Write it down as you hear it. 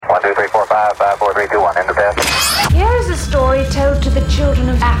1, 2, 3, 4, 5, 5, 4, 3, 2, 1, end of test. Here's a story told to the children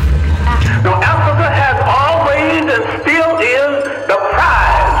of Africa. Now, Africa has always and still is the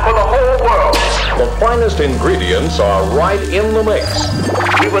prize for the whole world. The finest ingredients are right in the mix.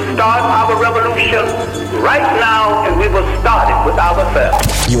 We will start our revolution right now, and we will start it with ourselves.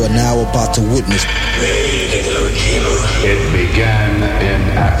 You are now about to witness. It began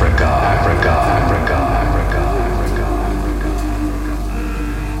in Africa, Africa, Africa, Africa, Africa,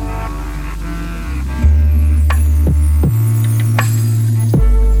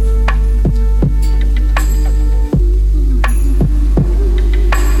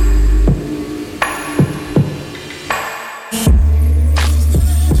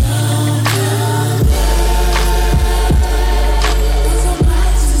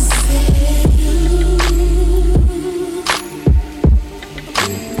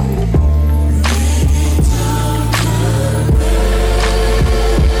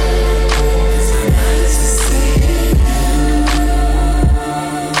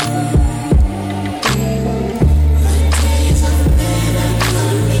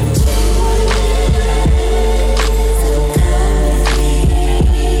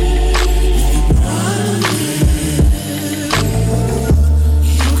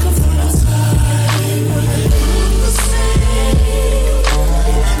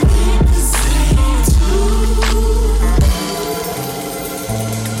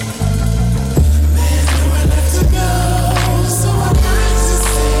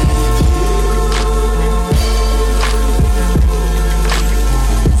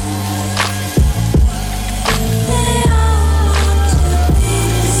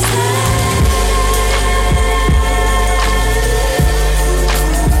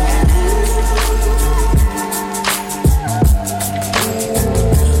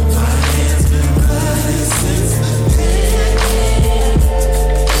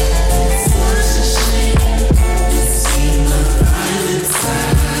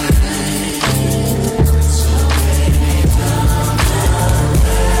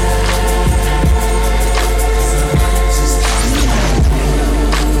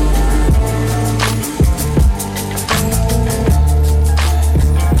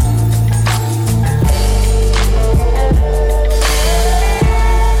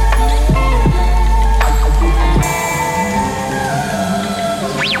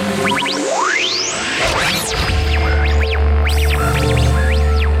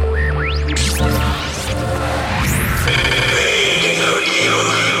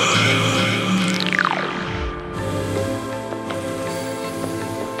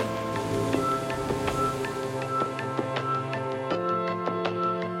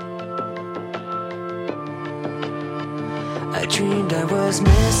 I dreamed I was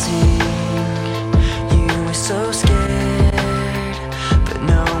missing. You were so scared, but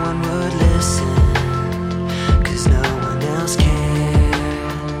no one would listen, 'cause no one else cared.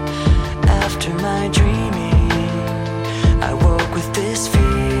 After my dreaming, I woke with this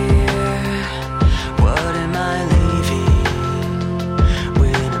fear. What am I leaving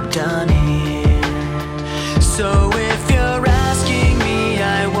when I'm done here? So if you're asking me,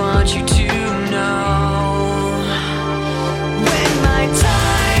 I want you to know.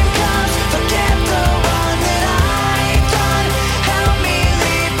 Time comes, forget the wrong that I've done. Help me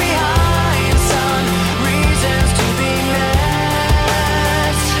leave behind some reasons to be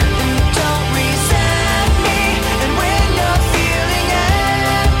missed. Don't resent me, and when you're feeling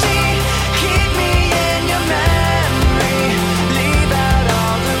empty, keep me in your memory. Leave out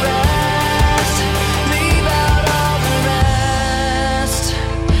all the rest. Leave out all the rest.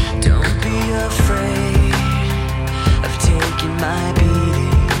 Don't be afraid of taking my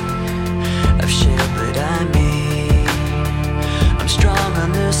beating, of shit that I made. I'm strong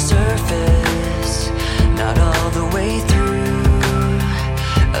on the surface, not all the way through.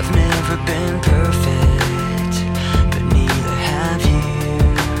 I've never been perfect, but neither have you.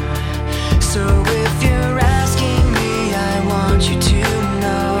 So if you're asking me, I want you to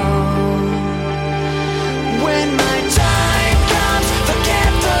know. When my time comes,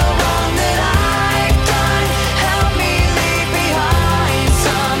 forget the wrong that I've done. Help me leave behind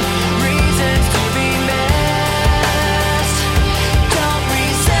some reasons to be missed. Don't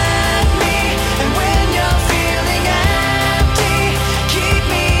resent me, and when you're feeling empty, keep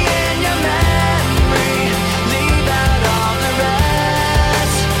me in your memory.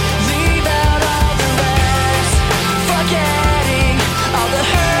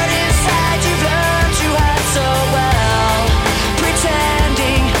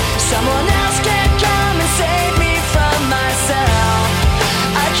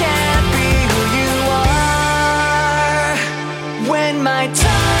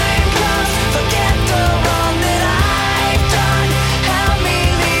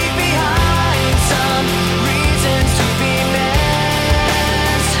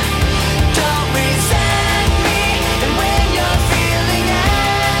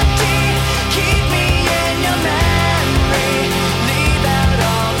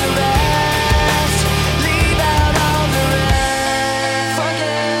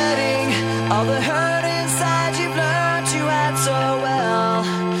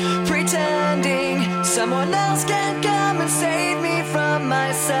 Someone else can come and save me from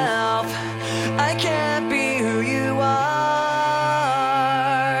myself. I can't be who you are.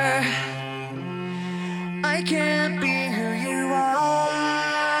 I can't be who you are.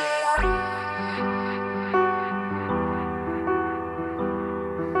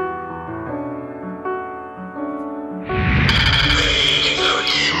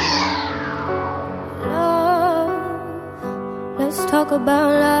 Let's talk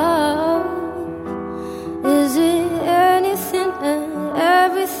about love. Is it anything and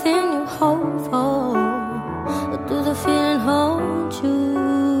everything you hope for? Or do the feeling hold you?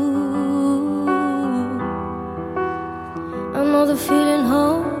 I know the feeling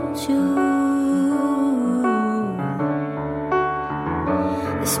holds you.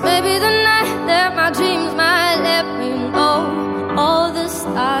 This may be the night that my dreams might let me know. All the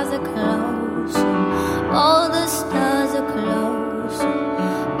stars are close. All the stars are close.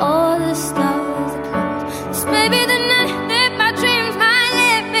 All the stars are close. This may be the night that my dreams might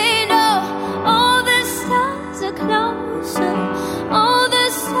let me know. All the stars are closer. All the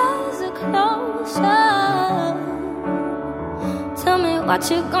stars are closer. Tell me what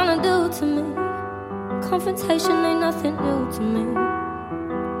you gonna do to me. Confrontation ain't nothing new to me.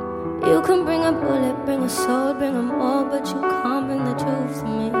 You can bring a bullet, bring a sword, bring them all, but you can't bring the truth to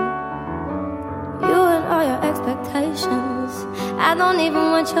me. You and all your expectations, I don't even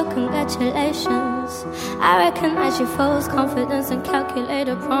want your congratulations. I recognize your false confidence and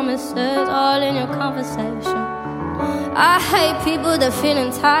calculated promises all in your conversation. I hate people that feel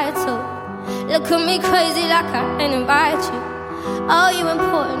entitled. Look at me crazy like I ain't invite you. Oh, you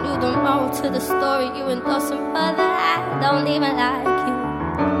important, you the moral to the story. You endorse some other, I don't even like you.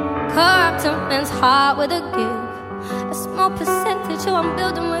 Corrupt a man's heart with a gift. A small percentage who I'm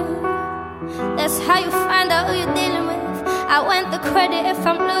building with. That's how you find out who you're dealing with. I want the credit if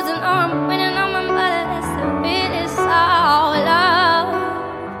I'm losing or I'm winning on my mother. That's the real, it's all love.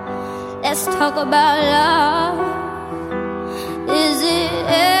 Let's talk about love. Is it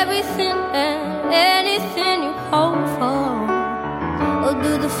everything and anything you hope for? Or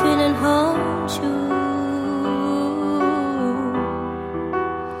do the feeling hold you?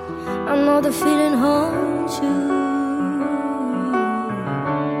 I know the feeling holds you.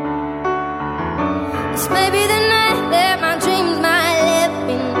 This may be the night that my dreams might let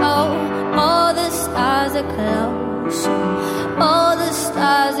me know. All the stars are close. All the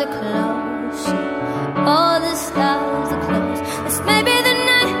stars are close. All the stars are close. This may be the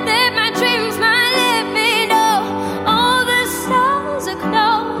night that my dreams might let me know. All the stars are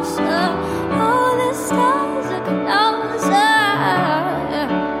closer. All the stars are closer.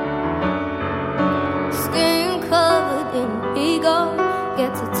 Skin covered in ego.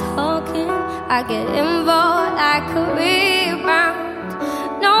 Get to talking, I get involved like a rebound.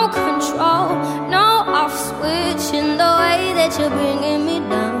 No control, no off switch in the way that you're bringing me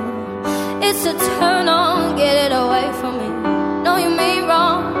down. It's a turn on, get it away from me. No, you mean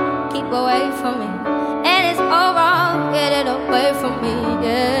wrong, keep away from me. And it's all wrong, get it away from me,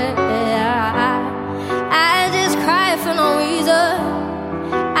 yeah. I just cry for no reason.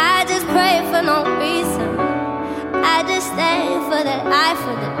 I just pray for no reason. I just stand for the life,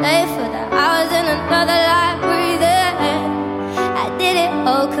 for the day, for the hours in another life breathing. I did it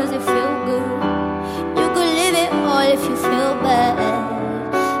all cause it feel good. You could live it all if you feel bad.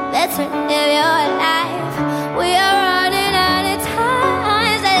 Let's live your life. We are running out of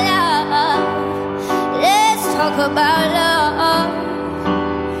time to love. Let's talk about love.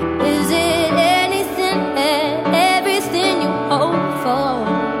 Is it anything and everything you hope for?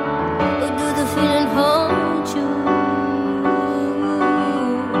 Or do the feeling hold you?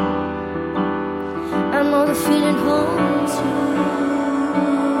 I know the feeling holds you.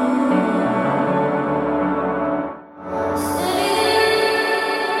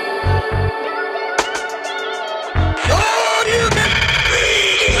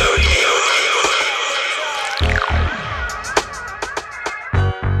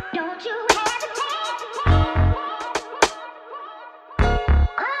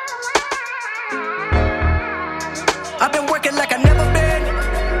 I've been working like I never been.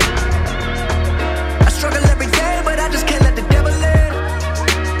 I struggle every day, but I just can't let the devil in.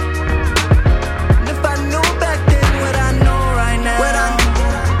 And if I knew back then what I know right now, what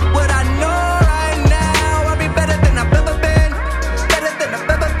I know right now, I'd be better than I've ever been. Better than I've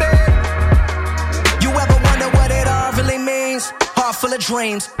ever been. You ever wonder what it all really means? Heart full of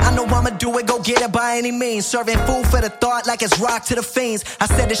dreams. I know I'ma do it, go get it by any means. Serving food for the thought like it's rock to the fiends. I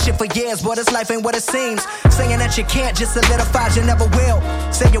said this shit for years, but this life ain't what it seems. Saying that you can't just solidifies you never will.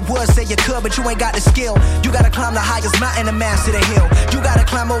 Say you would, say you could, but you ain't got the skill. You gotta climb the highest mountain to master the hill. You gotta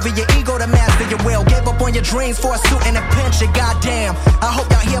climb climb over your ego to master your will. Gave up on your dreams for a suit and a pension. Goddamn, I hope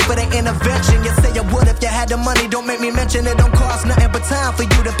y'all here for the intervention. You say you would if you had the money. Don't make me mention it. Don't cost nothing but time for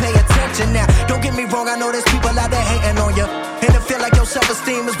you to pay attention. Now, don't get me wrong, I know there's people out there hating on you, and it feel like your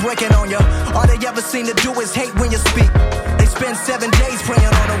self-esteem is breaking on you. All they ever seem to do is hate when you speak. They spend 7 days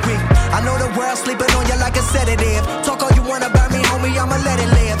praying on a week. I know the world sleeping on you like a sedative. Talk all you want about me, homie, I'ma let it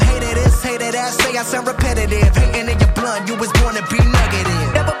live. Hated this, hated that, say I sound repetitive. Hating in your blood, you was born to be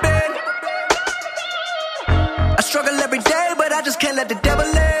negative. Never been. I struggle every day, but I just can't let the devil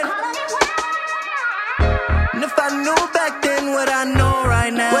in. And if I knew back then what I know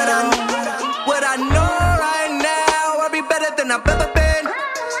right now, what I know right now, I'd be better than I've ever been.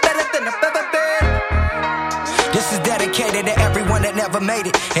 Better than I've ever been. This is dedicated to everyone that never made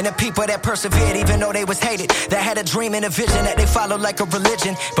it, and the people that persevered even though they was hated, that had a dream and a vision that they followed like a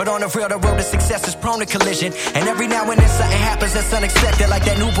religion. But on the real, the road to success is prone to collision. And every now and then something happens that's unexpected, like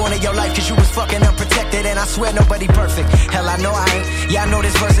that newborn in your life, cause you was fucking unprotected. And I swear nobody perfect, hell I know I ain't. Yeah, I know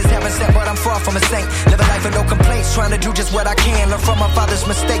this verse is heaven sent, but I'm far from a saint. Living life with no complaints, trying to do just what I can. Learn from my father's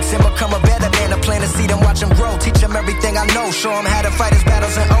mistakes and become a better man. I plan to see them, watch them grow, teach them everything I know. Show them how to fight his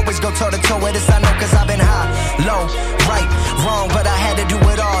battles and always go toe to toe with this. I know cause I've been high, low, right, wrong, but I had to do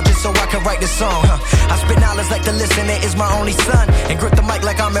it all just so I could write this song. I spit knowledge like the listener is my only son, and grip the mic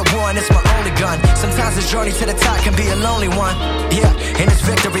like I'm at war and it's my only gun. Sometimes this journey to the top can be a lonely one. Yeah, in this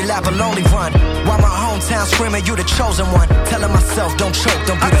victory lap a lonely run, while my hometown screaming you the chosen one. Telling myself don't choke,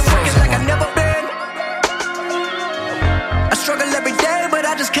 don't be the frozen like one. I've never been. I struggle every day, but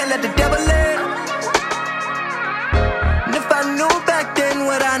I just can't let the devil in. And if I knew back then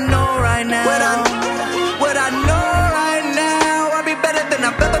what I know right now, what I know right now, I'd be better than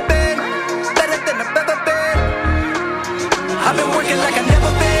I've ever been. Better than I've ever been. I've been working like I've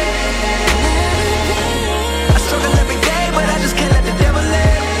never been. I struggle every day, but I just can't let the devil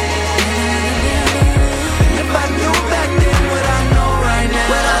in. And if I knew back then what I know right now,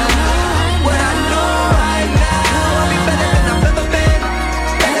 what I know right now, I'd be better than I've ever been.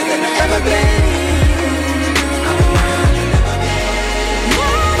 Better than I've ever been.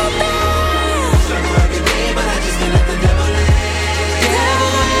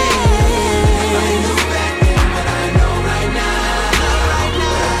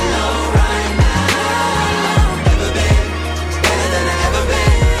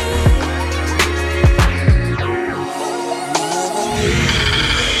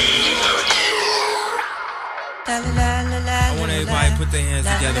 I want everybody to put their hands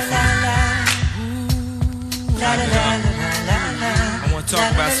together for me. I want to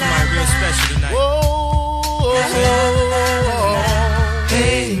talk about somebody real special tonight.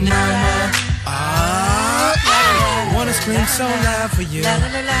 Hey mama, I wanna scream so loud for you,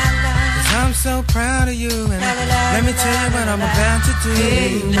 cause I'm so proud of you, and let me tell you what I'm about to do.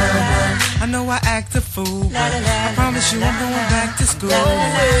 Hey mama, I know I act a fool, but I promise you I'm going back to school. I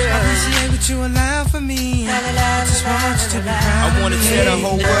appreciate what you allow for me. I just want you to be proud. I wanna tell the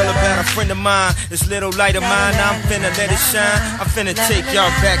whole world about a friend of mine. This little light of mine, I'm finna let it shine. I'm finna take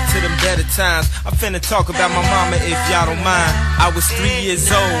y'all back to them better times. I'm finna talk about my mama if y'all don't mind. I was 3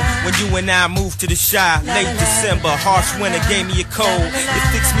 years old when you and I moved to the Shy. Late December, harsh winter gave me a cold. It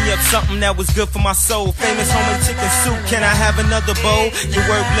fixed me up something that was good for my soul. Famous homemade chicken soup, can I have another bowl? You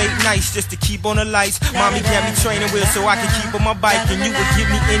work late nights just to keep on the lights. Mommy got me training wheels so I can keep on my bike, and you would give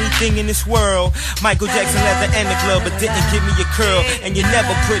me anything in this world. Michael Jackson leather and the glove, but didn't give me a curl. And you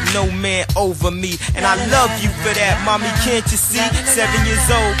never put no man over me, and I love you for that, mommy, can't you see? 7 years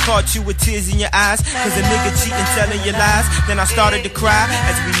old, caught you with tears in your eyes, cause a nigga cheating, telling you lies. Then I started to cry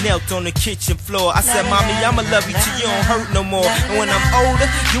as we knelt on the kitchen floor. I said, mommy, I'ma love you till you don't hurt no more, and when I'm older,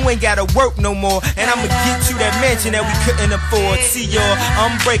 you ain't gotta work no more, and I'ma get you that mansion that we couldn't afford. See, you're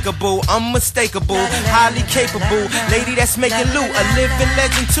unbreakable, unmistakable, highly capable lady that's making loot, a living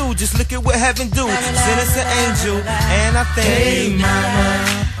legend too. Just look at what heaven do, send us an angel, and I think, hey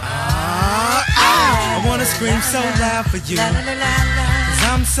mama, I wanna scream so loud for you, cause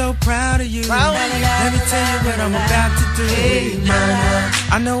I'm so proud of you. Let me tell you what I'm about to do. Hey mama,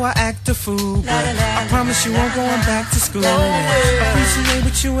 I know I act a fool, but I promise you I'm going back to school. I appreciate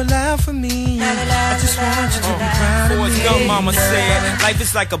what you allow for me. I just want you to be proud of me. Forrest Gump mama said, life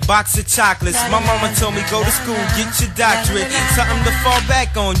is like a box of chocolates. My mama told me go to school, get your doctorate, something to fall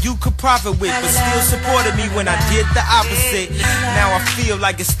back on, you could profit with, but still supported me when I did the opposite. Now I feel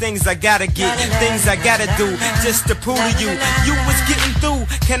like it's things I gotta get, things I gotta do, just to prove to you, you was getting through.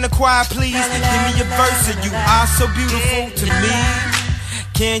 Can the choir please give me a verse of you are so beautiful to me?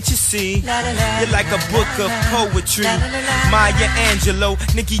 can't you see? You're like a book of poetry. Maya Angelou,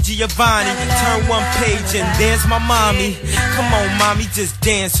 Nikki Giovanni. Turn one page and there's my mommy. Come on, mommy, just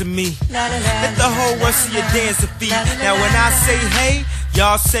dance with me. Let the whole world see your dancing feet. Now when I say hey,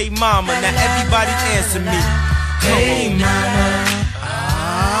 y'all say mama. Now everybody answer me. Hey mama.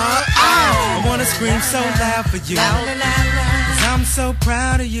 I wanna scream so loud for you. Cause I'm so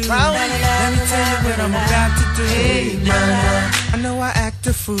proud of you. Let me tell you what I'm about to do. Hey mama. I know I act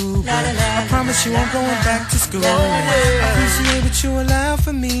a fool, but I promise you I'm going back to school. I appreciate what you allow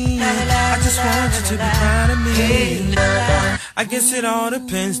for me. I just want you to be proud of me. I guess it all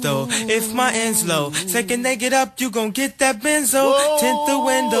depends though. If my end's low, second they get up, you gon' get that benzo. Tint the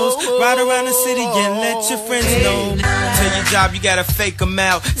windows, ride around the city and let your friends know. Tell your job you gotta fake them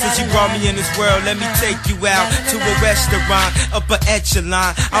out. Since you brought me in this world, let me take you out to a restaurant, upper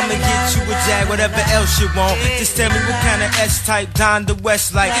echelon. I'ma get you a Jag, whatever else you want. Just tell me what kind of S-type Don the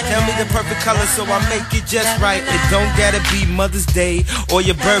West like. Tell me the perfect color so I make it just right. It don't gotta be Mother's Day or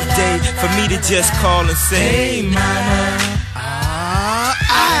your birthday for me to just call and say, hey mama.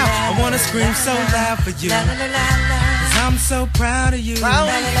 I wanna scream so loud for you. Cause I'm so proud of you.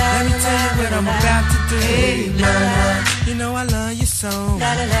 Let me tell you what I'm about to do. Hey mama. You know I love you so. I'm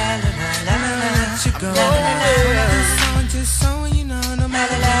gonna let you go. This song just so you know, no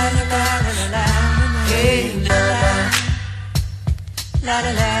matter where you go. Hey mama. La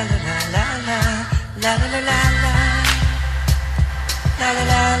la la la la la la la la la la la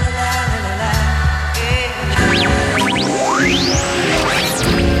la la la la.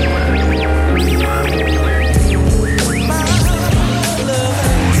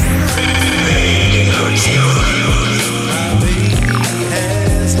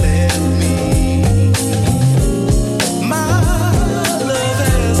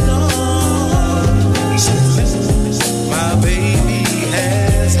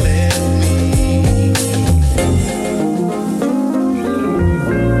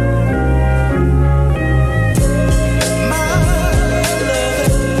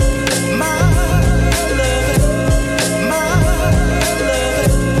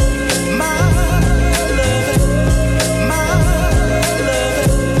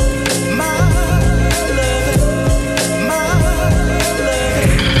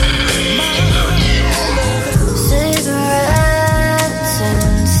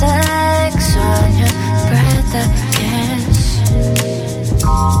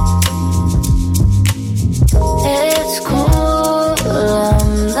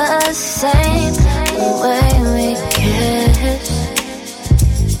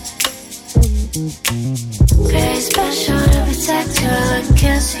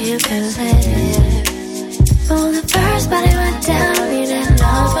 You could live. But when the first body went down, you didn't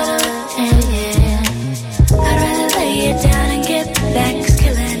know what I was in, yeah. I'd rather lay you down and get back, 'cause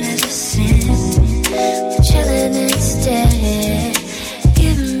killing is a sin. You're chilling instead,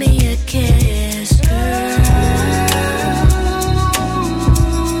 giving me a kiss, girl.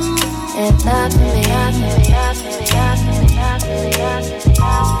 And not me,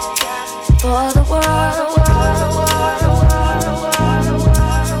 for the world.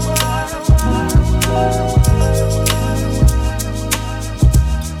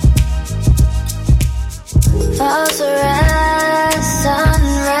 Falls arrest,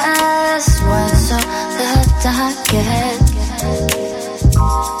 sunrise, was so the darkest.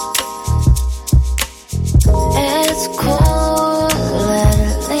 It's cool, at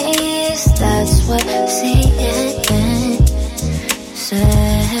least that's what CNN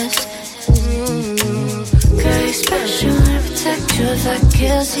says. Girl, you're special and protect you. If I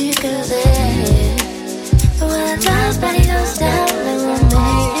kill so you can live. But when the last body goes down, it won't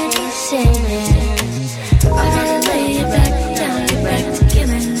make any sense. I'd rather lay you back down, get back to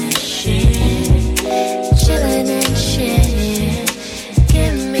killing this shit. Chilling and shit.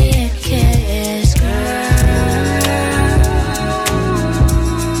 Give me a kiss, girl.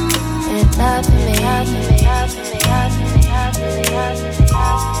 And love me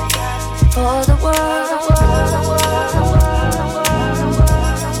for the world.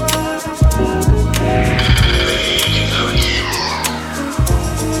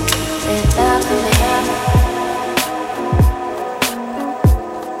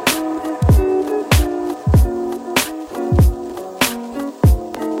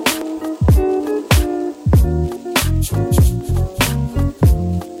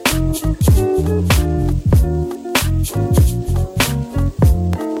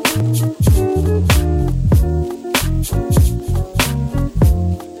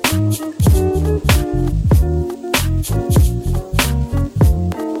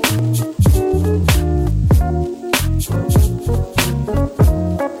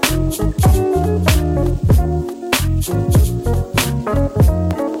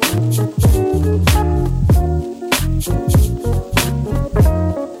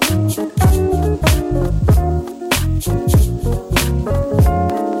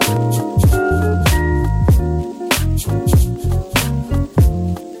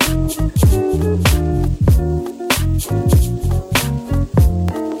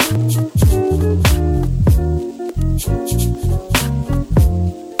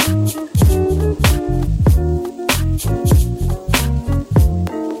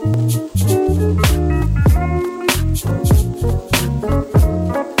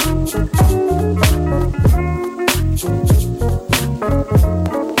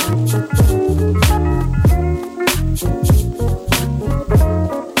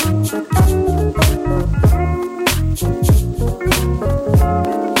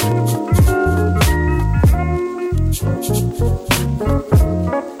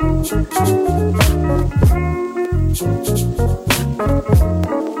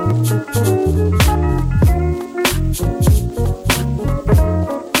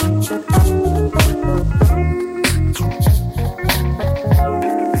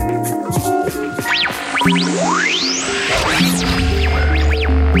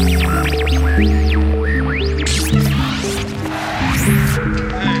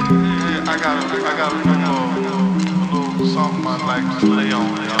 got a little something I'd like to lay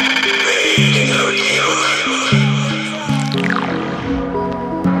on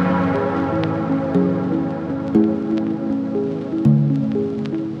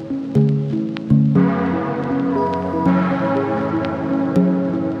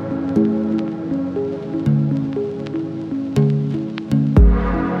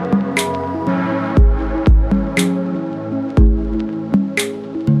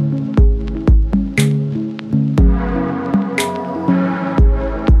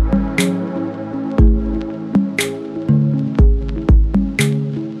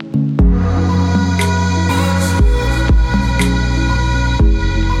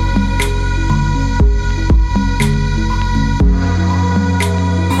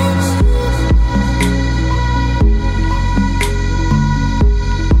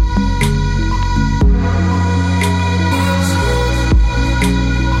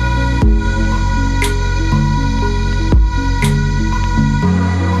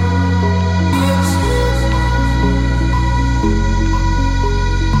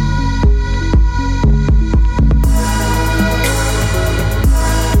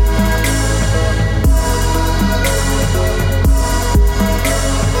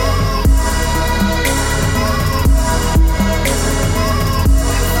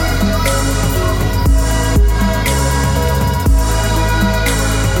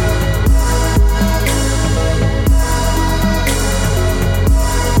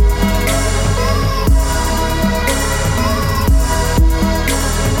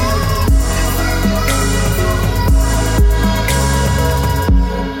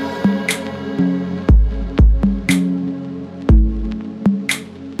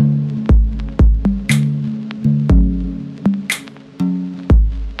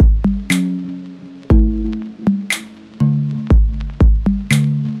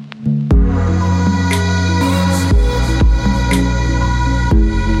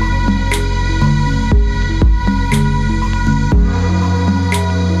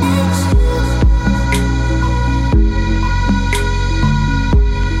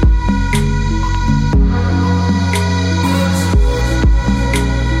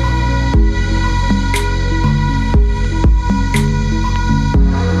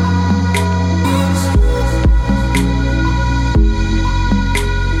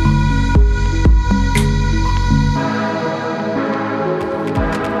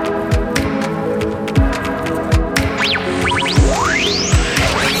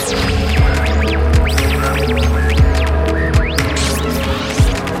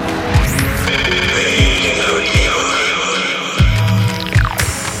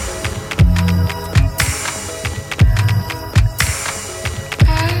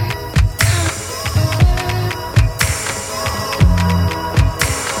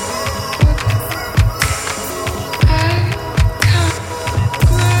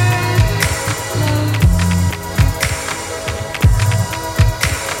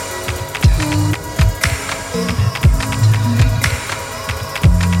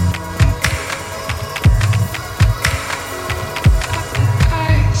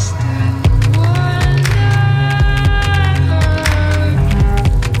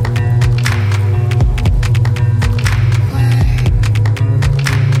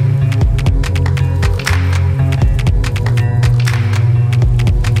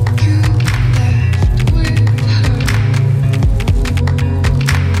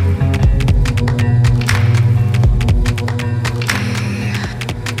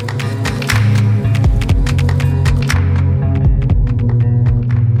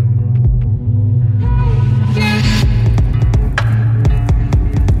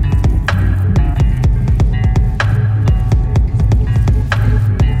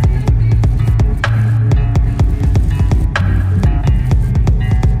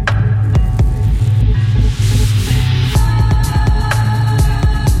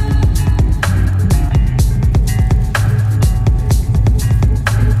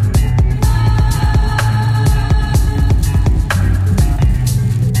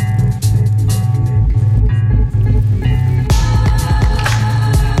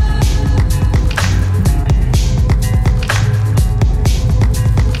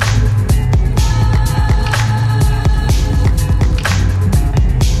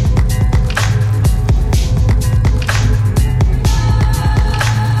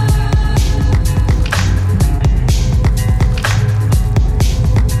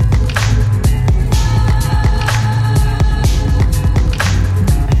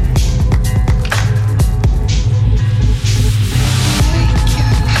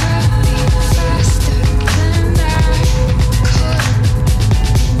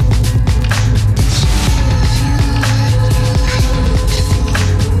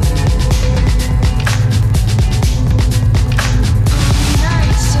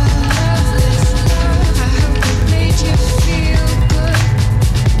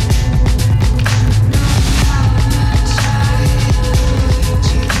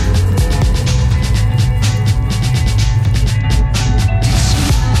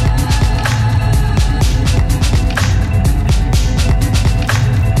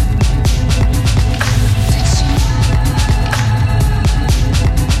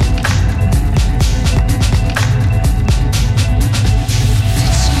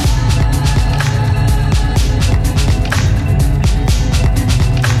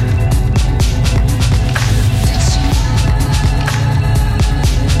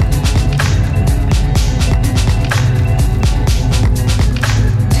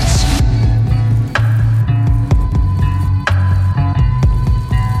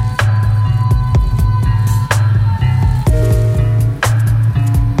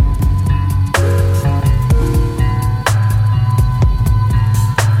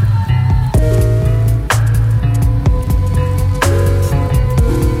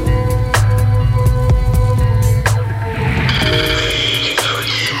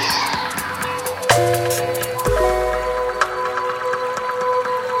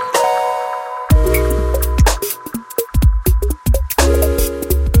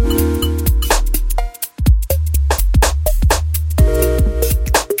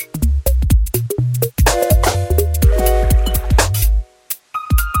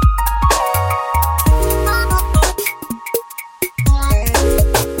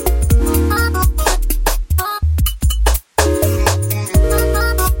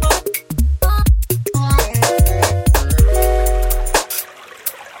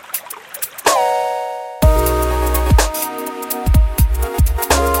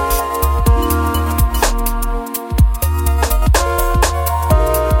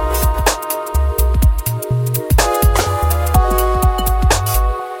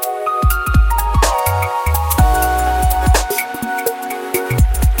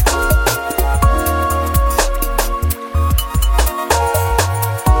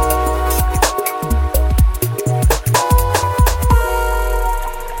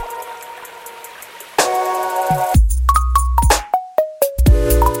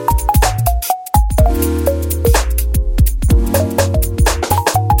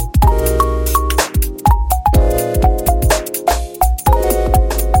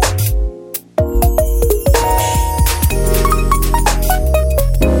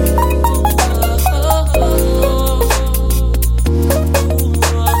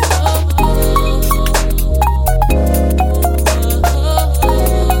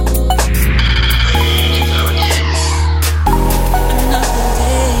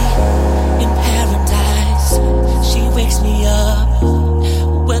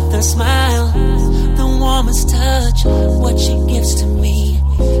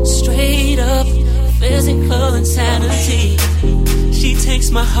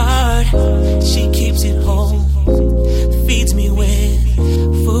my heart, she keeps it whole. Feeds me with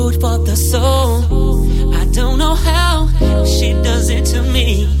food for the soul. I don't know how she does it to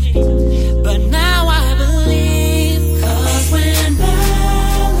me, but now I believe. 'Cause when I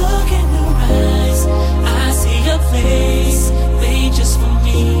look in her eyes, I see a place made just for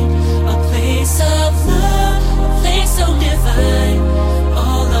me. A place of love, a place so divine.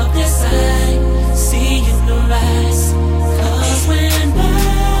 All of this I see in her eyes. 'Cause when I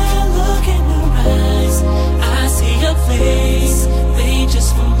look in her eyes, I see a place made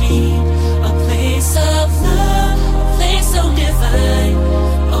just for me. A place of love, a place so divine.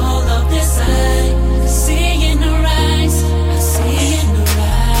 All of this I see in her eyes. I see in her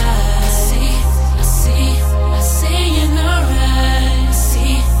eyes. I see in her eyes. I see in her eyes.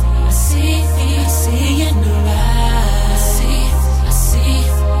 I see in her eyes.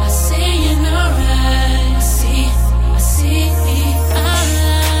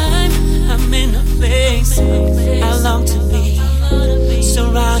 I'm in a place I long to be,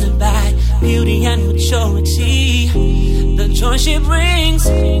 surrounded by beauty and maturity. The joy she brings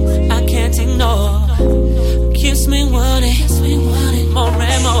I can't ignore. Keeps me wanting more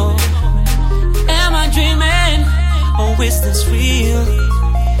and more. Am I dreaming, or is this real?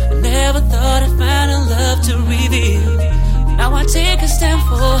 I never thought I'd find a love to reveal. Now I take a stand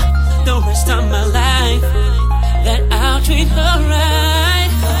for the rest of my life, that I'll treat her right.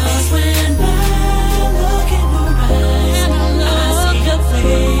 'Cause when I look in her eyes, I see a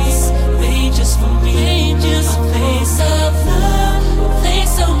place made just for me. Just a place of love, a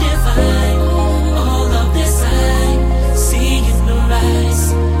place so divine. All of this I see in her eyes.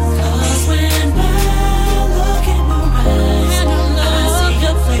 'Cause when I look in her eyes, I see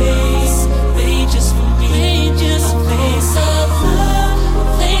a place made just for me. Just a place of love, a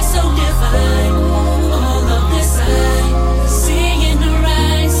place so divine. All of this I see in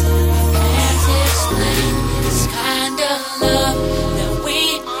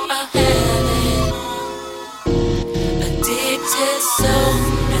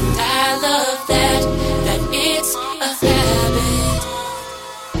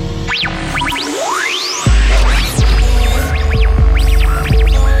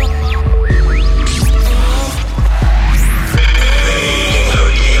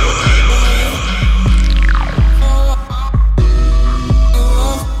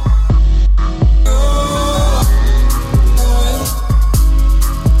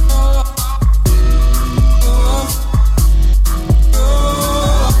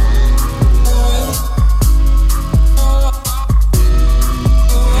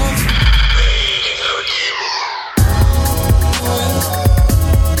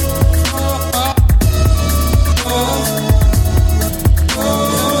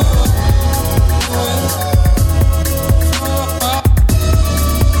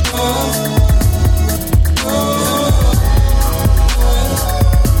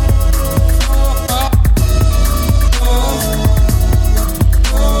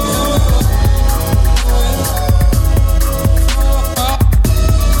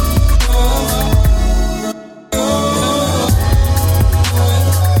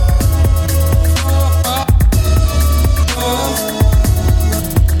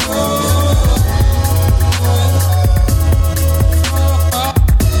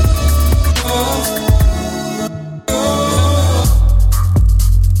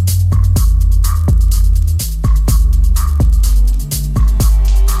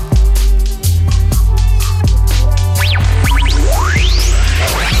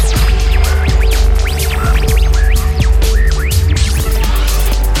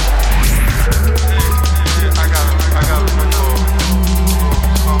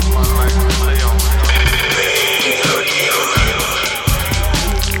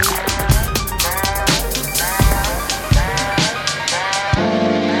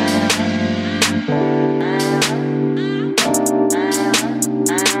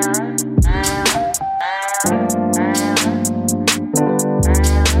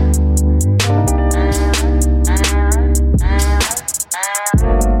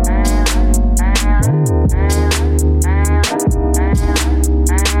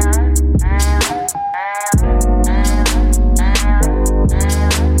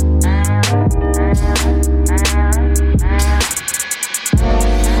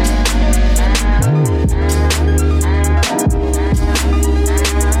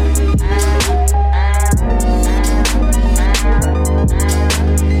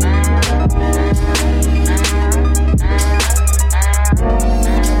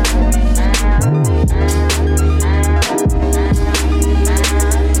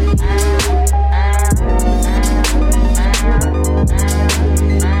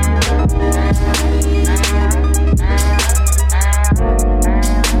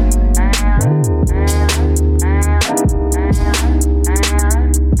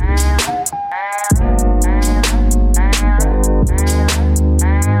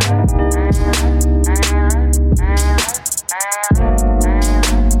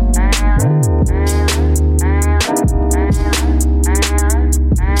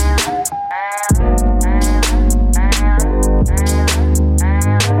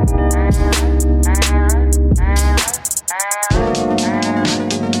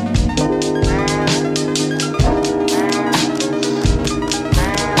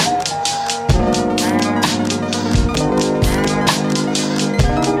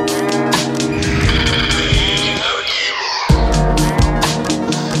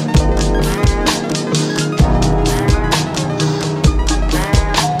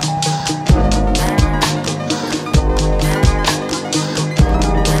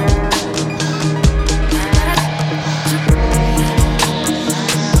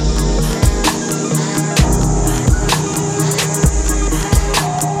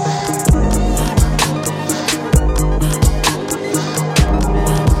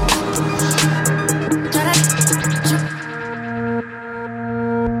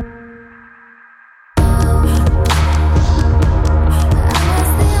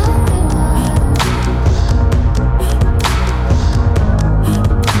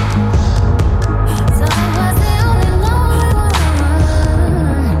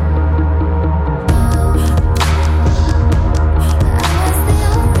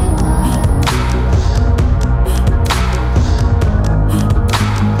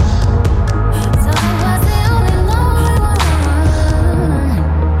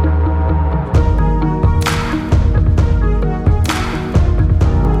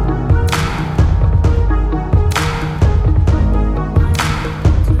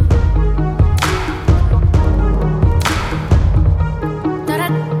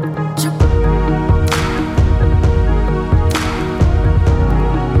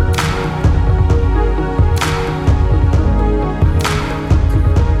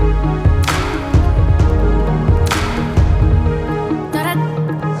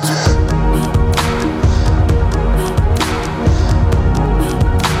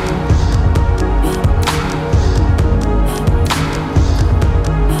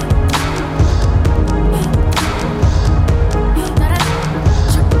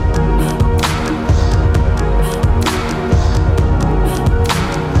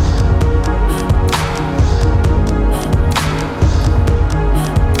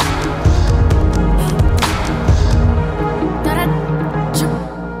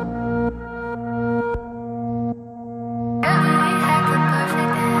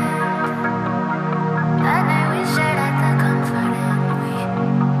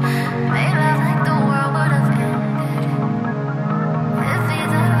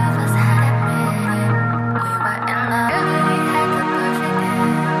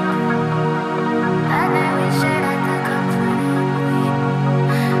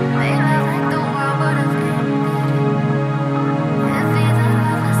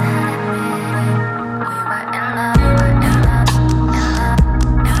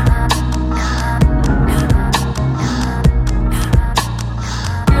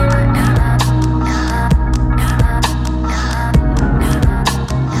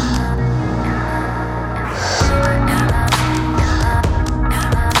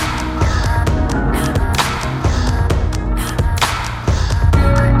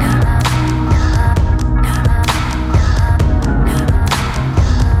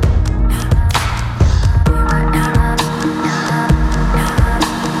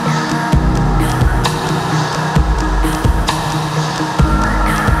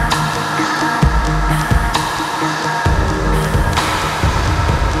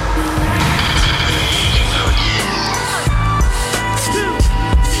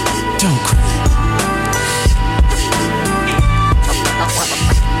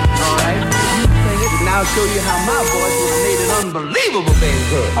show you how my voice would have made an unbelievable baby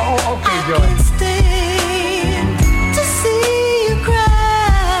hood. Oh, okay, Joey. To see you cry.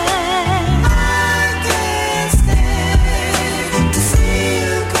 I can't stand to see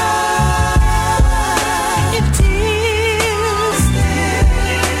you cry. If tears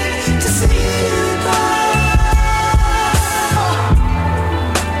stand to see you cry.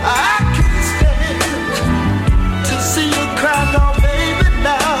 I can't stand to see you cry, no, baby,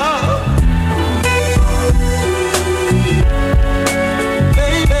 now.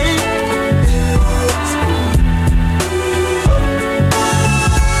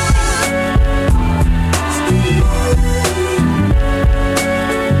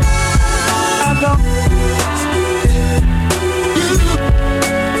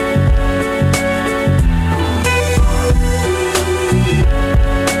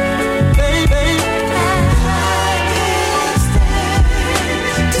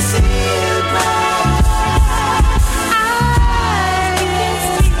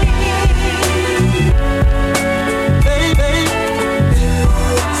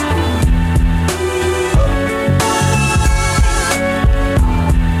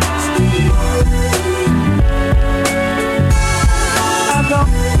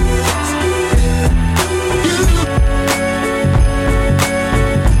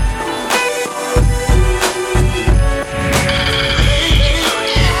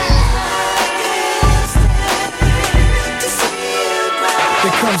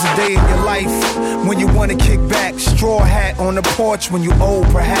 When you wanna kick back, straw hat on the porch when you old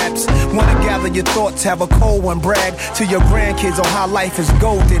perhaps. Wanna gather your thoughts, have a cold one, brag to your grandkids on how life is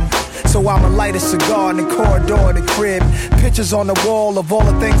golden. So I'ma light a cigar in the corridor of the crib. Pictures on the wall of all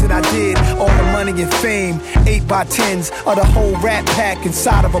the things that I did. All the money and fame, 8x10s of the whole rat pack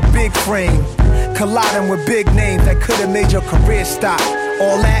inside of a big frame. Colliding with big names that could've made your career stop.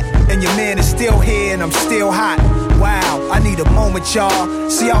 All that, and your man is still here and I'm still hot. Wow, I need a moment, y'all.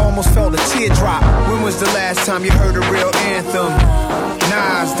 See, I almost felt a teardrop. When was the last time you heard a real anthem?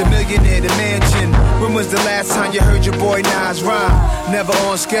 Nas, the millionaire, the mansion. When was the last time you heard your boy Nas rhyme? Never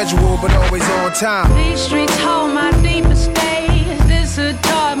on schedule, but always on time. These streets hold my deepest days. This had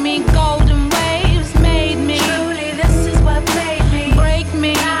taught me golden waves. Made me. Truly, this is what made me. Break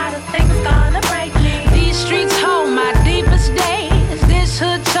me. Not a thing's gonna break me. These streets hold my deepest days. This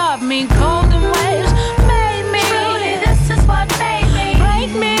had taught me golden waves. Made me. Truly, this is what made me.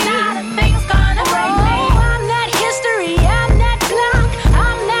 Break me. Not a thing's gonna break me. I'm that history. I'm that clock.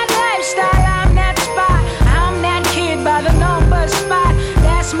 I'm that lifestyle. I'm that spot. I'm that kid by the number spot.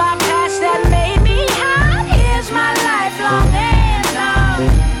 That's my past that made me hot. Here's my lifelong anthem.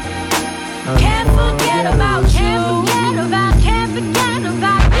 Can't forget about you. Can't forget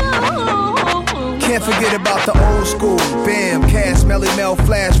about you. Can't forget about the old school. Bam, Cass, Melly Mel,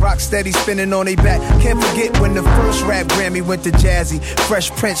 Flash, rock steady spinning on they back. Can't forget when the first rap Grammy went to Jazzy.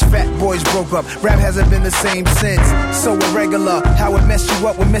 Fresh Prince, Fat Boys broke up. Rap hasn't been the same since. So irregular, how it messed you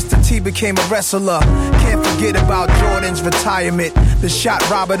up when Mr. T became a wrestler. Can't forget about Jordan's retirement. The shot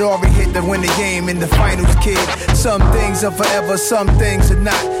Robert Horry hit to win the game in the finals, kid. Some things are forever, some things are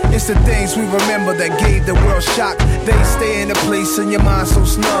not. It's the things we remember that gave the world shock. They stay in a place in your mind so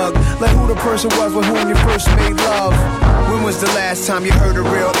snug. Like who the person was with whom you first made love. When was the last time you heard a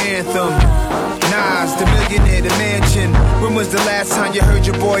real anthem? Nas, the millionaire, the mansion. When was the last time you heard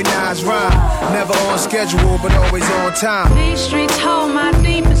your boy Nas rhyme? Never on schedule, but always on time. These streets hold my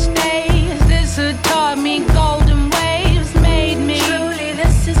deepest days. This had taught me golden waves. Made me. Truly,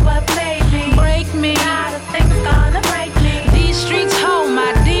 this is what made me. Break me. Not a thing's gonna break me. These streets hold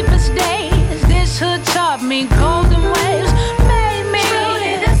my deepest days. This had taught me golden waves. Made me.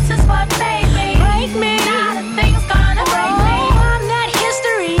 Truly, this is what made me. Break me. Not a thing's gonna break me. I'm that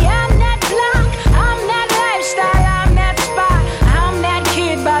history. I'm that clock. I'm that lifestyle. I'm that spot. I'm that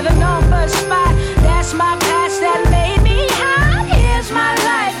kid by the number spot. That's my past that made me hot. Here's my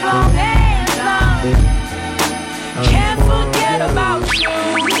lifelong anthem. Can't forget about you.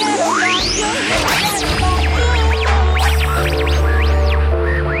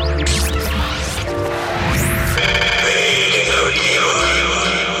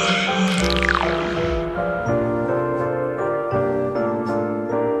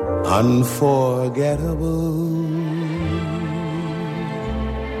 Unforgettable.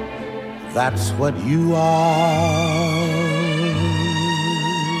 That's what you are.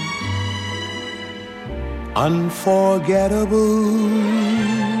 Unforgettable.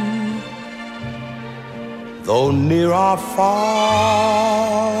 Though near or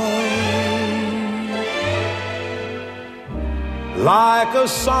far. Like a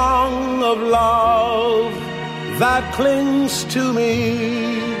song of love that clings to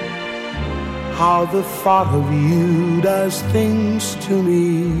me. how the thought of you does things to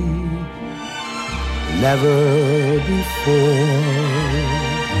me. Never before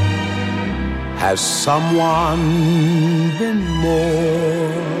has someone been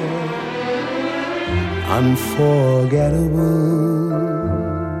more unforgettable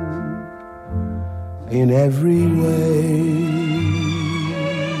in every way.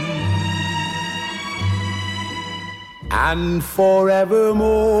 And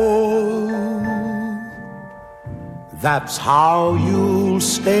forevermore, that's how you'll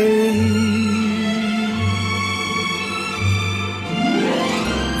stay.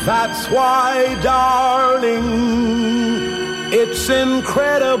 That's why, darling, it's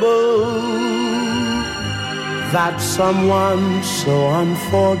incredible that someone so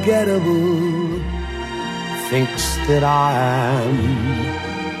unforgettable thinks that I am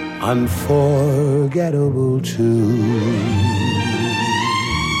unforgettable too.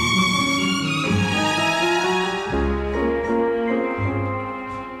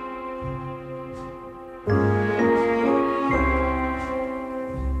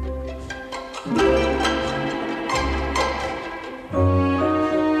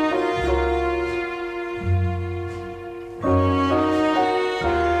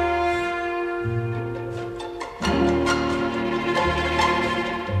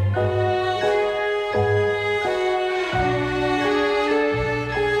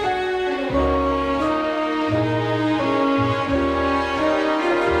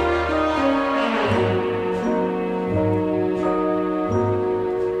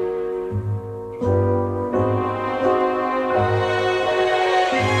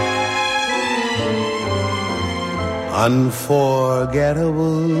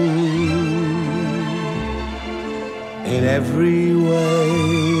 Unforgettable in every way,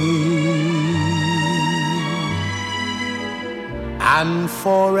 and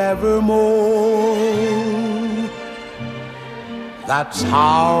forevermore, that's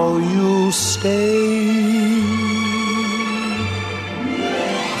how you stay.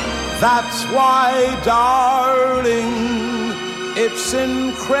 That's why, darling, it's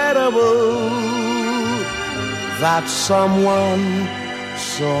incredible that someone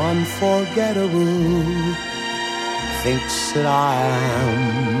so unforgettable thinks that I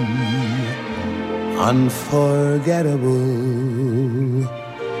am unforgettable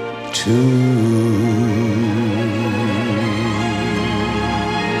too.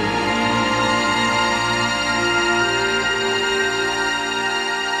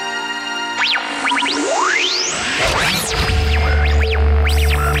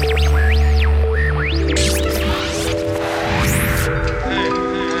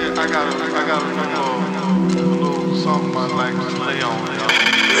 Something I'd like to lay on y'all.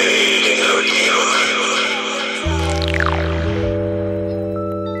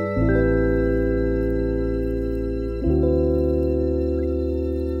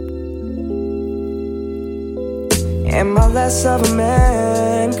 Am I less of a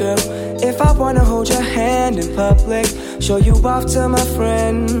man, girl? If I wanna hold your hand in public, show you off to my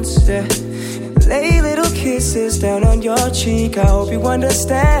friends, yeah. Lay little kisses down on your cheek, I hope you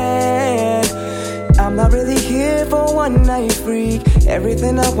understand. I'm not really here for one night freak.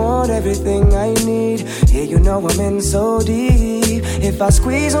 Everything I want, everything I need. Yeah, you know I'm in so deep. If I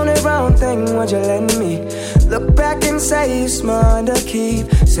squeeze on that round thing, would you let me look back and say you smart to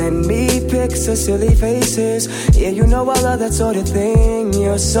keep? Send me pics of silly faces. Yeah, you know I love that sort of thing.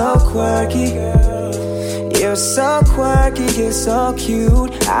 You're so quirky, you're so quirky, you're so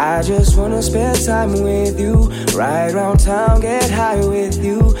cute. I just wanna spend time with you. Ride around town, get high with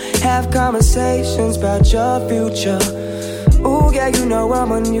you. Have conversations about your future. Ooh, yeah, you know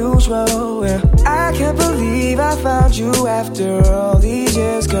I'm unusual, yeah. I can't believe I found you after all these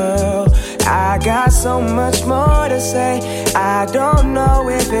years, girl. I got so much more to say. I don't know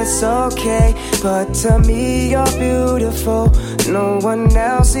if it's okay, but to me you're beautiful. No one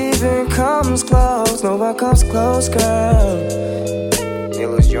else even comes close. No one comes close, girl.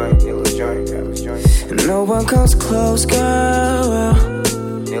 Yellow's joint, yellow's joint, yellow's joint. No one comes close, girl.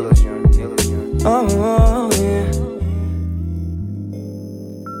 Yellow's joint, yellow's joint. Oh, yeah.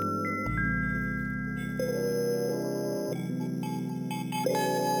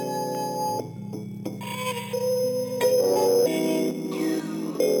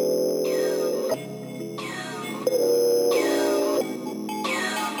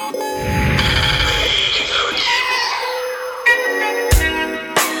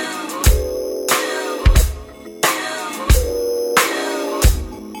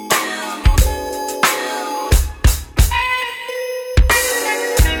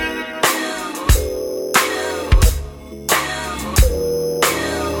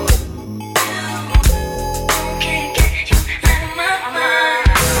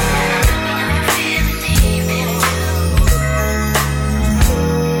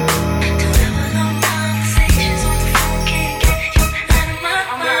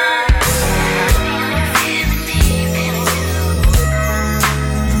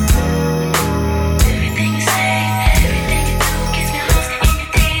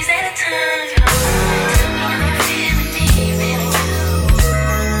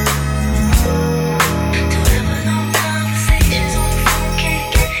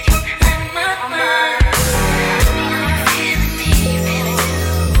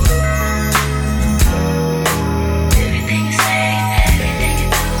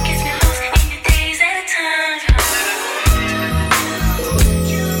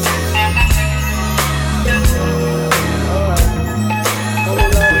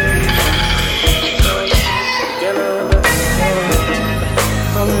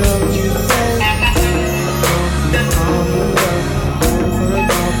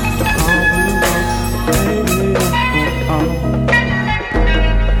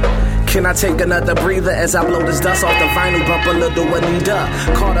 take another breather as I blow this dust off the vinyl, bump a little Anita.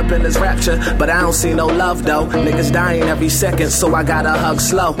 Caught up in this rapture, but I don't see no love though. Niggas dying every second, so I gotta hug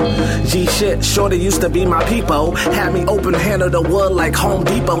slow. G shit, shorty used to be my peepo. Had me open handle the wood like Home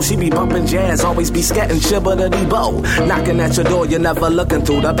Depot. She be bumping jazz, always be scatting chibba the debo. Knocking at your door, you're never looking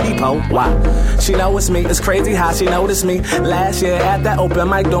through the peephole. Why? She know it's me, it's crazy how she noticed me. Last year at that open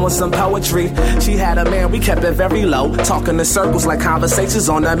mic doing some poetry. She had a man, we kept it very low. Talking in circles like conversations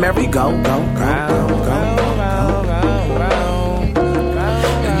on the merry-go. Go, go, go, go.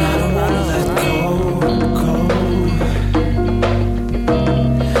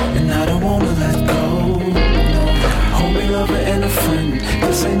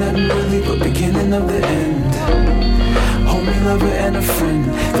 This ain't nothing really but beginning of the end. Homie, lover, and a friend.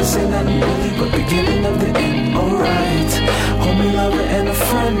 This ain't nothing really but beginning of the end. Alright. Homie, lover, and a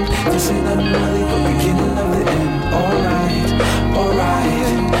friend. This ain't nothing really but beginning of the end. Alright. Alright.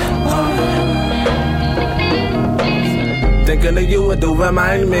 Thinking of you, it do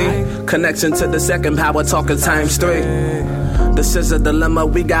remind me. Connection to the second power, talking times 3. This is a dilemma,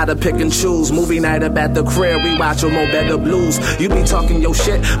 we gotta pick and choose. Movie night up at the crib, we watch more better blues. You be talking your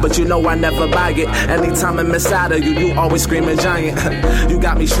shit, but you know I never buy it. Anytime I'm inside of you, you always screaming giant. You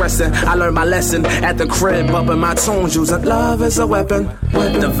got me stressing, I learned my lesson at the crib, bumping my tunes, using love as a weapon.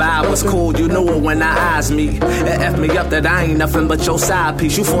 The vibe was cool, you knew it when I eyes me. It F me up that I ain't nothing but your side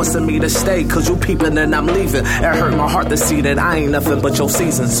piece. You forcing me to stay, cause you peeping and I'm leaving. It hurt my heart to see that I ain't nothing but your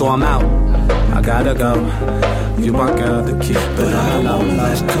season, so I'm out. I gotta go. You my girl to keep, but I don't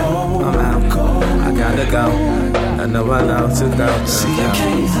let go. I'm out, I gotta go. I know to go. See, I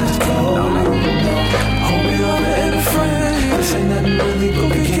can't let go. Homie, lover, and a friend. This ain't nothing really but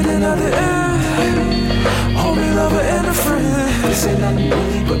beginning of the end. Homie, lover, and a friend. This ain't nothing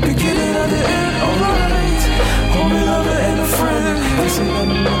really but beginning of the end. Alright. Homie, lover, and a friend. This ain't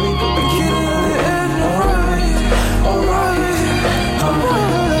nothing really but beginning of the end. Alright.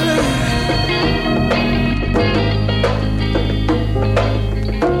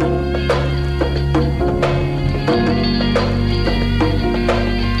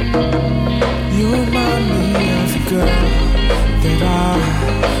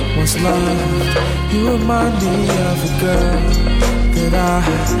 Loved. You remind me of a girl that I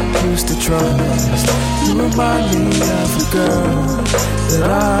used to trust. You remind me of a girl that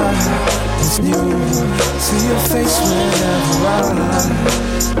I once knew. See your face whenever I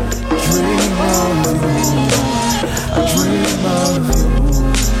dream of you. I dream of you.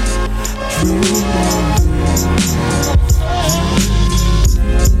 Dream of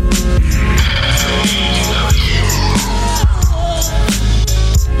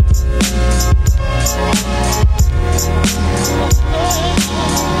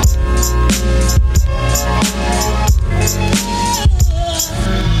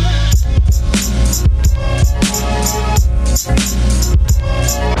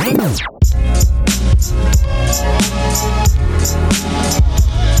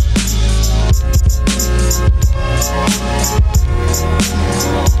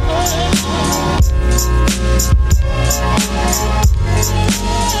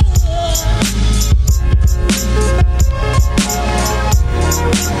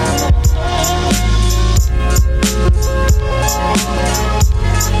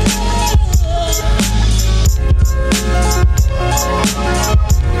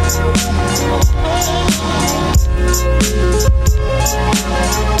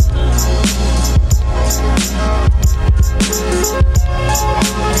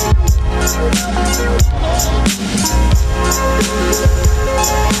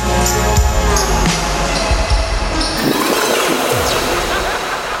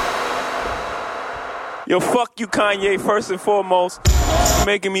Yo, fuck you, Kanye, first and foremost. You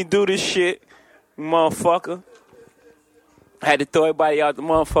making me do this shit, you motherfucker. I had to throw everybody out the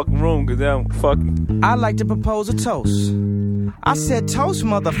motherfucking room because I'm fucking. I'd like to propose a toast. I said toast,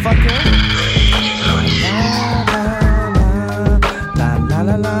 motherfucker. La la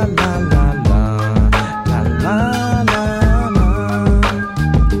la la la la la la la la.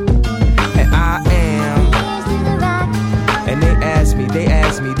 And I am. And they ask me,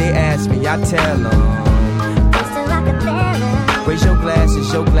 I tell them. Raise your glasses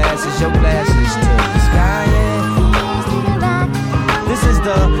to the sky, yeah. This is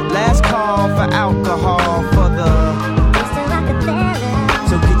the last call for alcohol for the.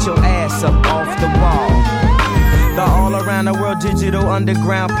 So get your ass up off the wall. The all around around the world, digital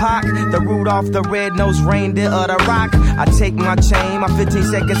underground Pac. The Rudolph the red-nosed reindeer of the rock. I take my chain, my 15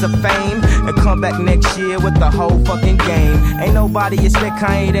 seconds of fame, and come back next year with the whole fucking game. Ain't nobody expect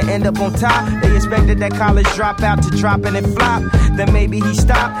Kanye to end up on top. They expected that college dropout to drop and it flop. Then maybe he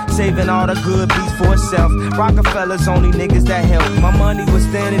stopped, saving all the good beats for himself. Rockefeller's only niggas that help. My money was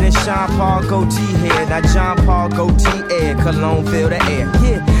thinner than Sean Paul goatee hair. Now John Paul goatee air, cologne fill the air.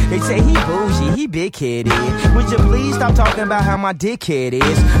 Yeah, they say he bougie, he big-headed. Would you please stop talking about how my dickhead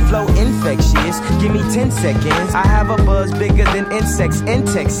is? Flow infectious, give me 10 seconds. I have a buzz bigger than insects in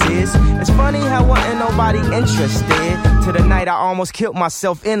Texas. It's funny how wasn't nobody interested. To the night I almost killed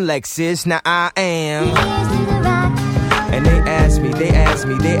myself in Lexus. Now I am. And they ask me,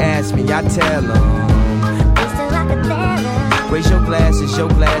 I tell them. Raise your glasses to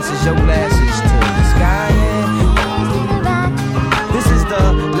the sky, yeah. This is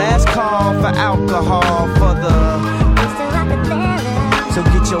the last call for alcohol for the. So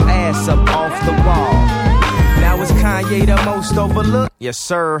get your ass up off the wall. Now is Kanye the most overlooked? Yes,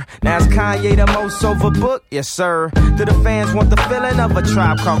 sir. Now is Kanye the most overbooked? Yes, sir. Do the fans want the feeling of a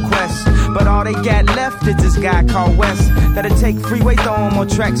Tribe Called Quest? But all they got left is this guy called West. That'll take Freeway, throw him on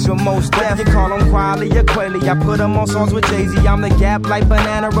tracks with most death. You call him Quiley or Quayle. I put him on songs with Jay-Z. I'm the Gap like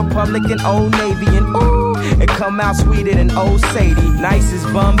Banana Republic and Old Navy. And ooh, it come out sweeter than Old Sadie. Nice as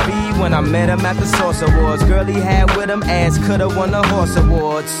Bun B when I met him at the Source Awards. Girl he had with him ass could've won the Horse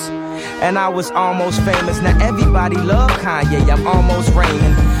Awards. And I was almost famous. Now everybody love Kanye, I'm almost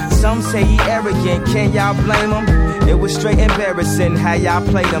reigning. Some say he arrogant, can y'all blame him? It was straight embarrassing how y'all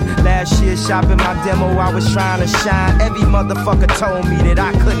played him. Last year shopping my demo, I was trying to shine. Every motherfucker told me that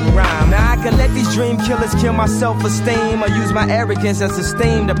I couldn't rhyme. Now I can let these dream killers kill my self-esteem, or use my arrogance as a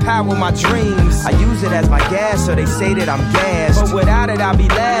steam to power my dreams. I use it as my gas, so they say that I'm gassed. But without it I'll be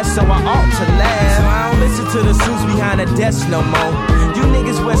last, so I ought to laugh. So I don't listen to the suits behind the desk no more. You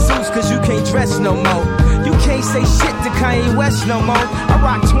niggas wear suits cause you can't dress no more. You can't say shit to Kanye West no more. I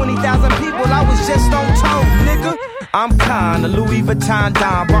rock 20,000 people, I was just on tour, nigga. I'm kinda Louis Vuitton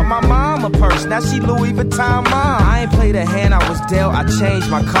Don. Bought my mom a purse, now she Louis Vuitton mom. I ain't played a hand I was dealt, I changed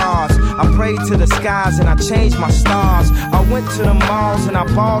my cards. I prayed to the skies and I changed my stars. I went to the malls and I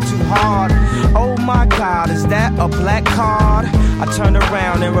balled too hard. Oh my God, is that a black card? I turned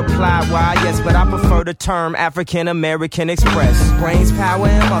around and replied, why yes, but I prefer the term African American Express. Brains, power,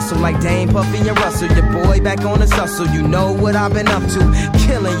 and muscle like Dame, Puffy, and Russell. Your boy back on his hustle, you know what I've been up to.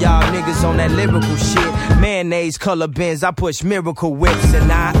 Killing y'all niggas on that lyrical shit. Mayonnaise color bins, I push miracle whips,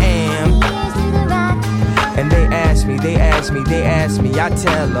 and I am. And they ask me, I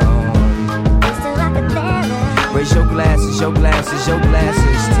tell them. Raise your glasses to the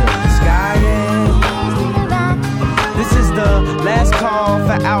sky, yeah. This is the last call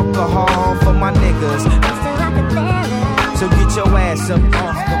for alcohol for my niggas. So get your ass up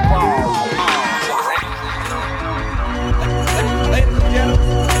off the wall.